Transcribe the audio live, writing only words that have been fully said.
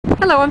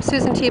Hello, I'm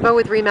Susan Thibeault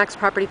with REMAX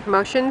Property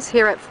Promotions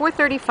here at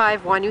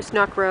 435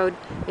 Wanoosnoc Road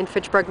in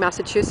Fitchburg,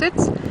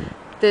 Massachusetts.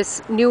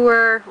 This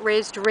newer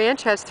raised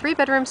ranch has 3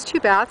 bedrooms,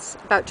 2 baths,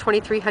 about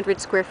 2,300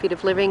 square feet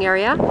of living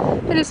area.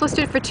 It is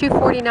listed for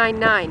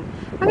 $249,900.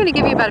 I'm going to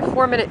give you about a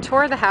 4-minute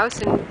tour of the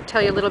house and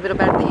tell you a little bit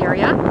about the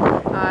area.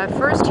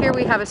 First, here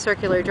we have a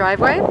circular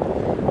driveway,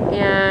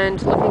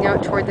 and looking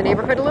out toward the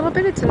neighborhood a little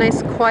bit, it's a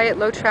nice, quiet,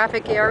 low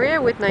traffic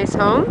area with nice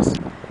homes.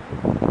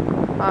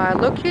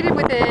 Located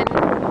within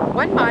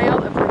 1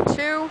 mile of Route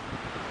 2,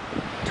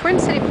 Twin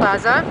City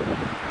Plaza,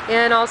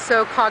 and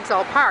also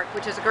Coggshall Park,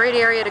 which is a great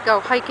area to go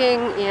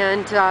hiking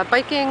and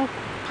biking,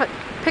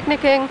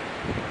 picnicking.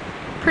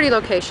 Pretty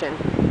location.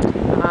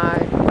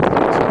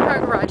 Two-car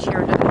garage here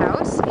under the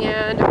house,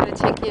 and I'm going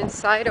to take you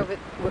inside.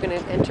 We're going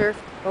to enter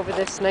over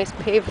this nice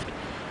paved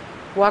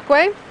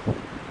walkway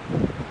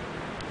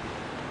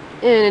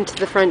and into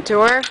the front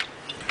door.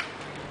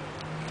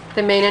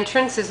 The main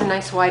entrance is a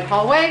nice wide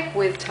hallway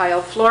with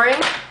tile flooring,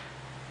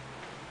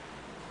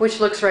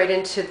 which looks right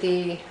into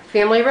the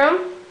family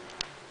room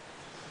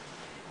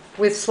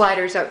with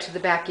sliders out to the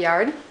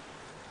backyard.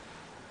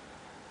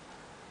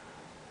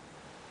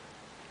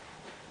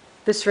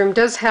 This room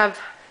does have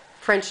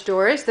French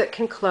doors that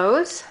can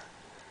close,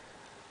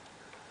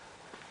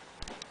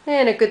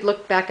 and a good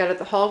look back out at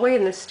the hallway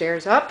and the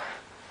stairs up.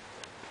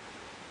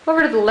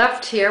 Over to the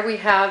left here we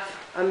have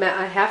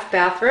a half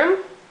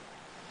bathroom,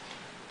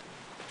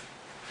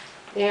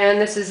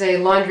 and this is a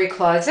laundry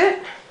closet.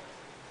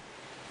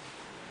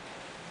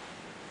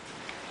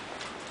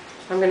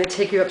 I'm going to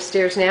take you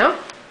upstairs now.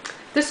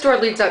 This door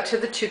leads out to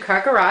the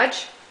 2-car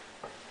garage.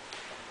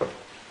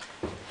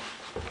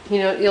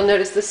 You'll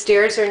notice the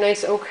stairs are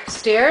nice oak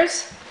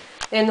stairs,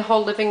 and the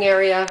whole living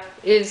area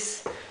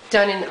is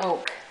done in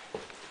oak.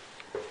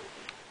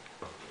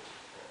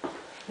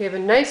 We have a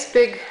nice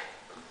big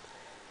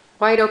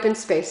wide open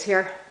space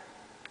here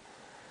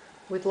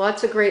with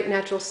lots of great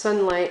natural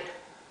sunlight.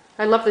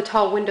 I love the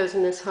tall windows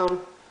in this home.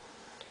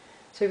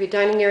 So we have your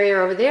dining area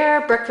over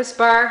there, breakfast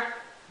bar.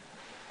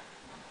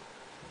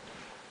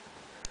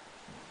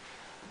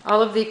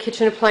 All of the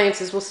kitchen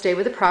appliances will stay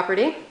with the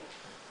property.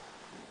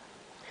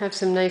 Have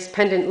some nice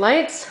pendant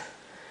lights,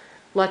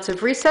 lots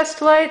of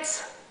recessed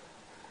lights.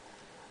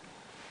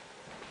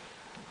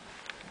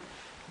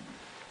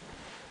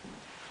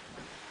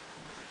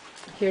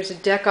 Here's a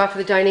deck off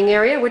the dining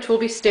area, which will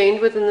be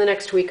stained within the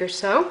next week or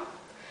so.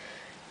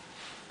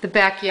 The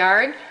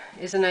backyard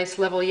is a nice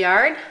level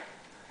yard.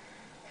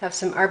 Have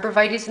some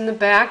arborvitaes in the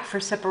back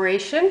for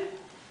separation.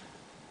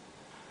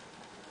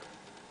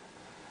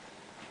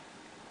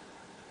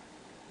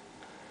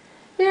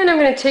 And I'm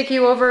going to take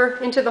you over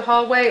into the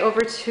hallway,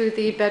 over to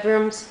the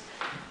bedrooms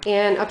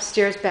and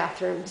upstairs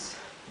bathrooms.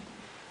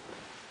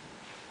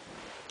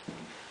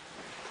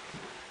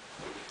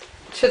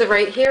 To the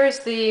right here is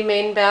the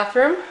main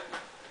bathroom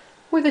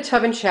with a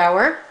tub and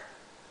shower.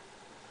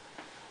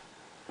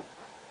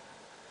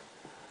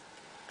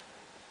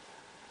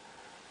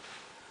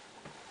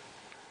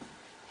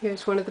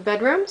 Here's one of the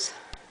bedrooms,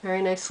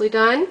 very nicely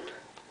done.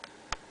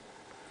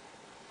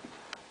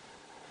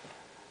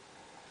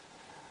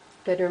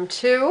 Bedroom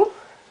 2.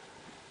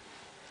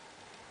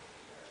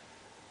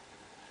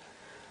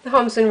 The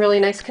home's in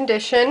really nice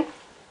condition.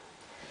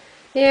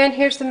 And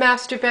here's the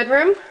master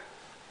bedroom,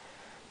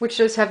 which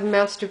does have a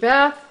master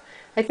bath.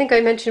 I think I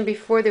mentioned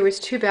before there was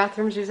 2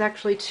 bathrooms. There's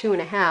actually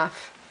 2.5.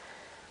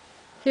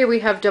 Here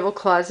we have double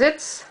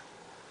closets.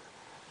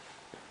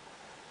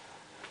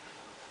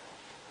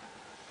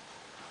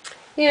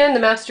 And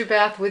the master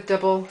bath with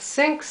double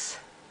sinks.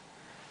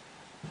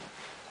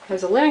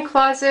 Has a linen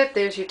closet.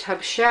 There's your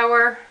tub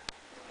shower.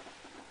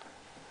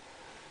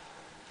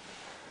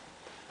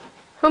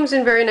 Home's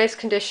in very nice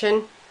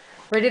condition,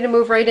 ready to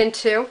move right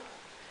into.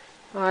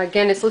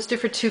 Again, it's listed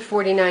for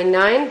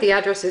 $249,900. The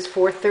address is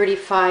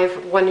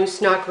 435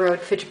 Wanoosnoc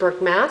Road,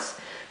 Fitchburg, Mass.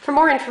 For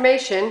more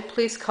information,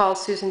 please call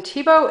Susan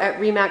Thibeault at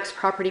REMAX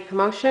Property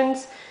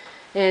Promotions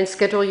and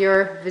schedule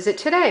your visit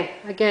today.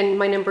 Again,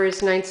 my number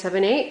is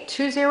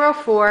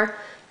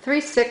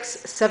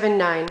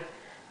 978-204-3679.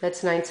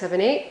 That's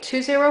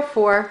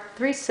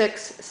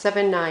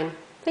 978-204-3679.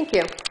 Thank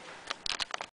you.